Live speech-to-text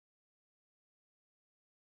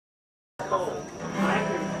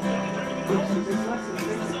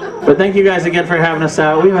But thank you guys again for having us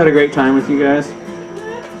out. We've had a great time with you guys.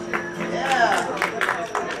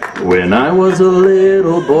 When I was a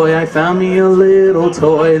little boy, I found me a little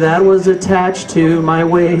toy that was attached to my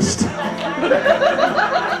waist.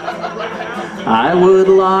 I would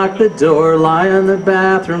lock the door, lie on the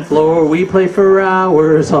bathroom floor, we play for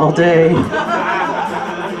hours all day.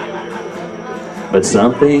 But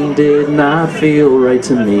something did not feel right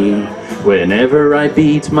to me whenever I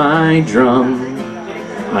beat my drum.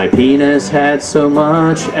 My penis had so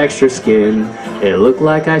much extra skin, it looked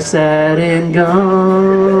like I sat in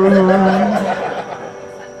gum.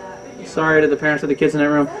 Sorry to the parents of the kids in that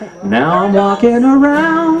room. Now I'm walking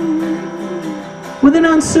around with an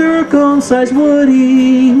uncircumcised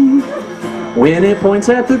woody. When it points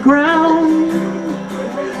at the ground,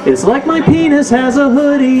 it's like my penis has a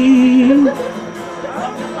hoodie.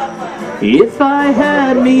 If I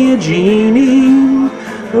had me a genie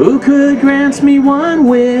who could grant me one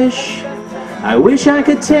wish, I wish I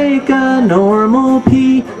could take a normal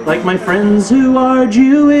pee like my friends who are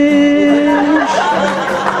Jewish.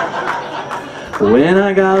 When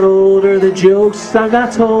I got older, the jokes I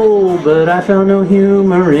got told, but I found no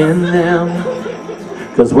humor in them.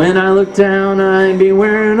 'Cause when I looked down, I'd be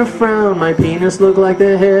wearing a frown. My penis looked like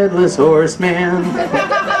the headless horseman.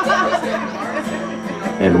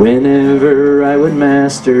 And whenever I would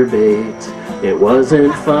masturbate, it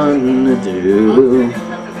wasn't fun to do,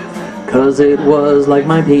 'cause it was like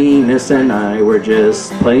my penis and I were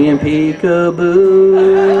just playing peekaboo.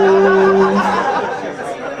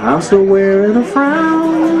 I'm still wearing a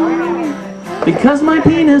frown because my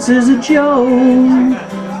penis is a joke.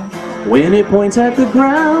 When it points at the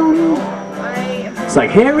ground, it's like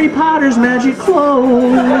Harry Potter's magic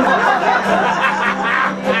cloak.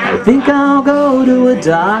 I think I'll go to a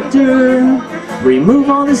doctor, remove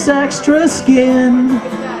all this extra skin.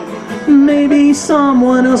 Maybe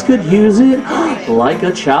someone else could use it, like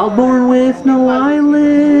a child born with no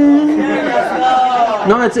eyelid.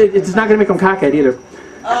 No, it's not gonna make them cockeyed either.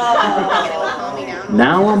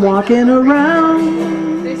 Now I'm walking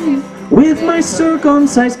around with my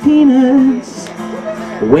circumcised penis.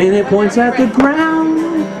 When it points at the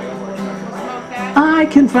ground, I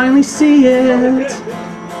can finally see it.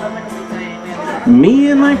 Me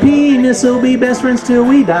and my penis will be best friends till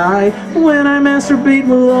we die. When I masturbate,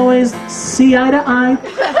 we'll always see eye to eye.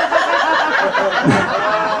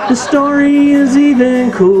 The story is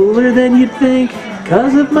even cooler than you'd think.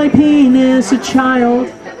 'Cause of my penis, a child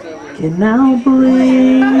can now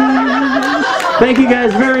blink. Thank you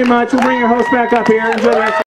guys very much. We'll bring your host back up here. Enjoy the rest.